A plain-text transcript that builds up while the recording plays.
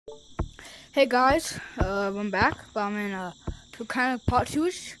Hey guys, I'm back, but I'm in to kind of part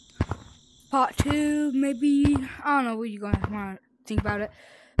two-ish. Part two, maybe, I don't know what you're gonna want to think about it.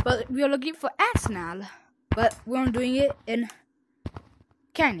 But we are looking for ants now. But we're doing it in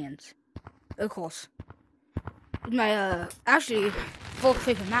canyons, of course. My, actually, full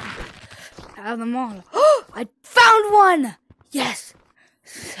favorite map out of them all. Oh, I found one! Yes!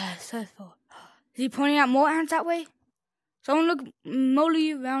 Successful. Is he pointing out more ants that way? Someone look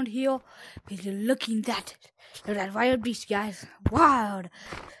molly around here because you're looking at that wild beast, guys. Wild.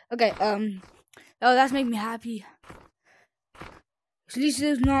 Okay, oh, that's making me happy. At least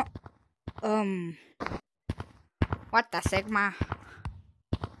there's not, what the Sigma?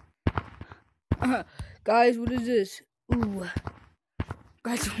 Guys, what is this? Ooh.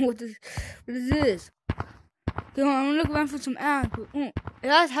 Guys, what is this? Come on, I'm gonna look around for some ants. If you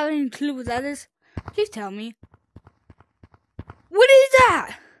guys have any clue what that is, please tell me. What is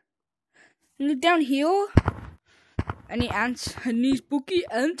that? Look down here. Any ants? Any spooky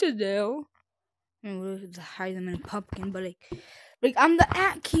ants are there? I'm gonna hide them in a pumpkin, but like I'm the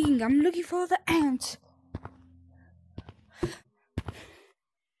ant king. I'm looking for the ants. You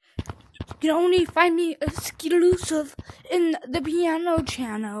can only find me exclusive in the piano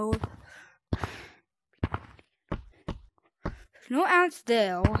channel. No ants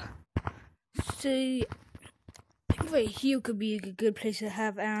there. See, I think right here could be a good place to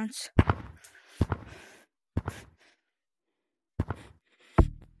have ants.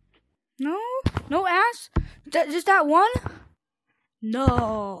 No ants? Just that one?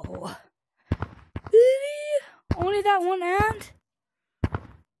 No. Really? Only that one ant?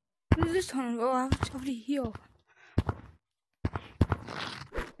 What is this one? Oh, it's over here.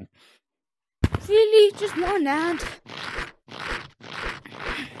 Really? Just one ant?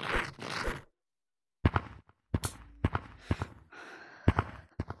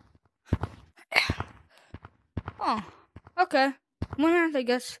 Oh, okay. One ant, I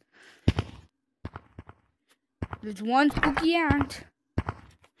guess. There's one spooky ant.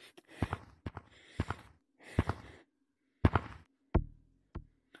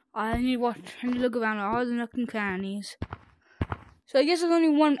 I need to look around all the nooks and crannies. So I guess there's only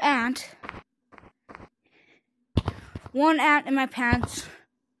one ant. One ant in my pants.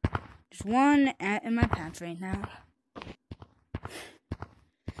 Just one ant in my pants right now.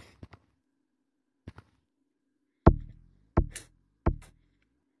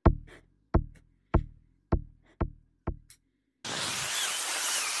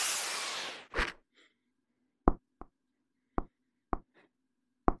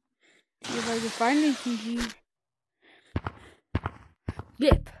 See if I can find anything here.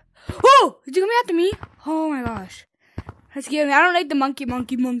 Blip. Oh! Is he coming after me? Oh my gosh. That's scary. I don't like the monkey.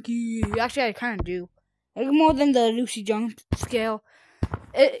 Actually, I kind of do. I like more than the Lucy jump scale.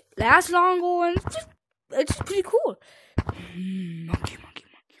 It lasts longer and it's just pretty cool. Monkey.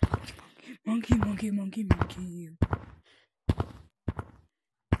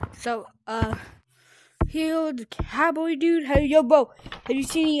 So, here the cowboy dude. Hey, yo, bro. Have you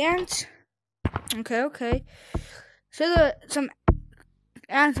seen any ants? Okay. So there are some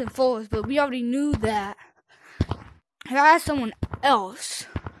ants in forest, but we already knew that. I asked someone else.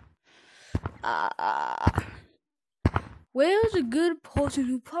 Where's a good person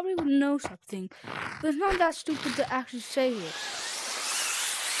who probably would know something, but it's not that stupid to actually say it?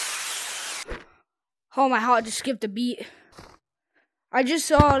 Oh, my heart just skipped a beat. I just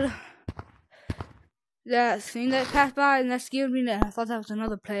saw that thing that passed by, and that scared me. That I thought that was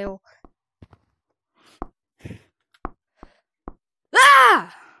another player.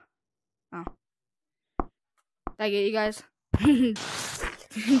 Ah! Oh. Did I get you guys? Did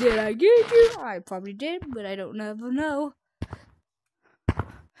I get you? I probably did, but I don't ever know.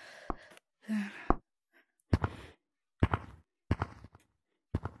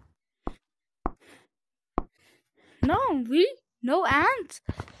 No, really? No ants?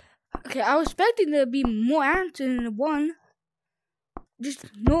 Okay, I was expecting there to be more ants in one. Just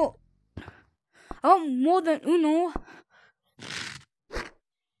no. I want more than uno.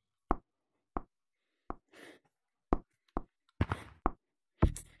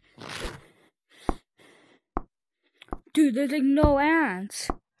 Dude, there's like no ants.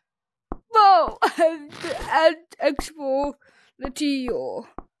 Whoa! Ant Expo Latio.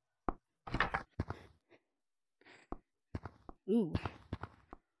 Ooh.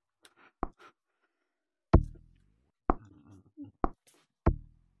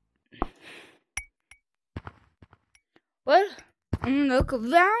 Well, I'm gonna look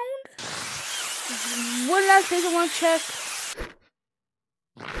around. One last thing I want to check.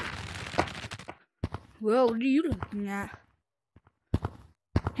 Well, what are you looking at?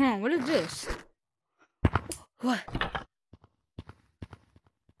 Hold on, what is this? What?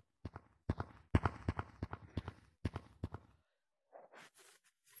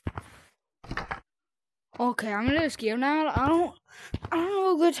 Okay, I'm a little scared now. I don't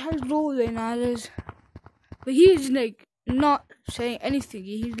know what type of role right now is. But he's like not saying anything.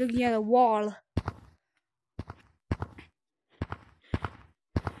 He's looking at a wall.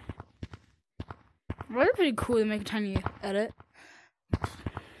 Well, that's pretty cool to make a tiny edit.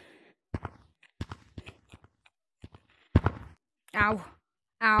 Ow.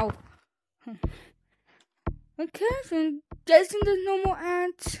 Ow. Okay, so I'm guessing there's no more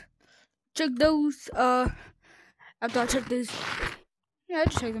ants. Check those, after I check this. Yeah, I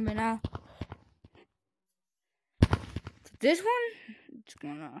just check them right now. This one? It's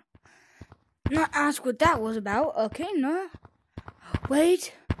gonna not ask what that was about. Okay, no.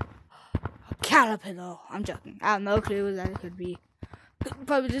 Wait. A caterpillar. I'm joking. I have no clue what that could be.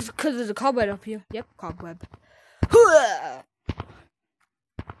 Probably just because there's a cobweb up here. Yep, cobweb.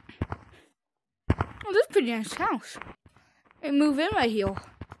 Oh, this is a pretty nice house. Hey, move in right here.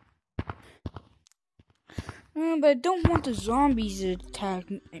 But I don't want the zombies to attack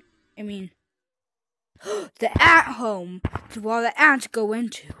me. I mean, the ant home to all the ants go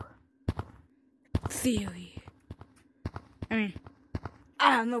into. Theory. I mean,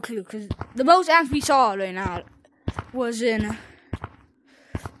 I have no clue because the most ants we saw right now was in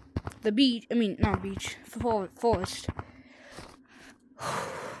the beach. I mean, not beach, forest.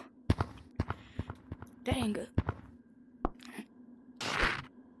 Dang it.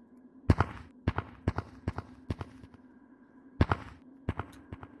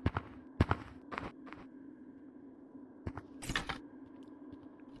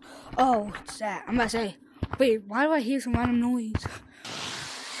 Oh, what's that? I'm about to say, wait, why do I hear some random noise?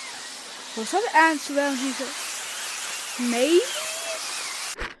 Well, some ants around here. Maybe?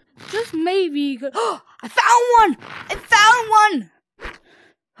 Just maybe. Oh, I found one! I found one!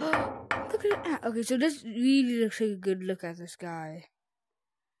 Look at that. Okay, so this really looks like a good look at this guy.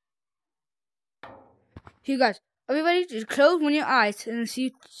 Here, guys. Everybody, just close one of your eyes and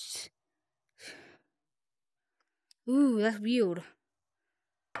see. Ooh, that's weird.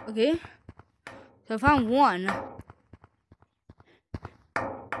 Okay. So I found one.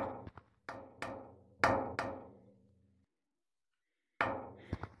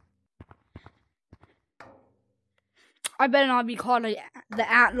 I better not be called like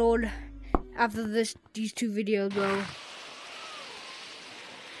the Ant Lord after these two videos, bro.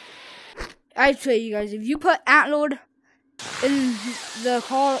 I tell you guys, if you put Ant Lord in the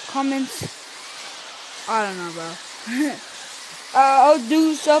comments, I don't know, bro. I'll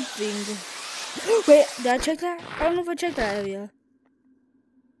do something. Wait, did I check that? I don't know if I checked that area.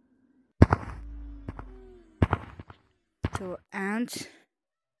 So, ants.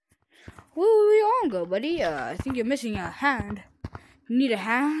 Where will we all go, buddy? I think you're missing a hand. You need a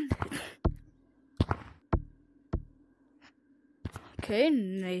hand? Okay,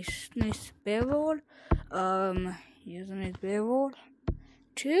 nice barrel. Here's a nice barrel.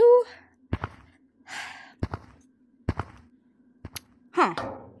 2. Huh.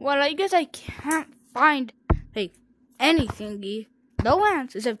 Well, I guess I can't find, like, anything. No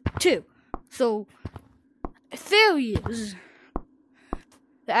ants except 2. So, theory is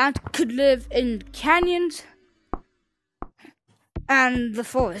the ants could live in canyons and the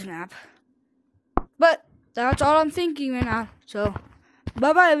forest map. But that's all I'm thinking right now. So,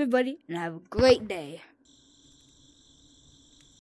 bye-bye, everybody, and have a great day.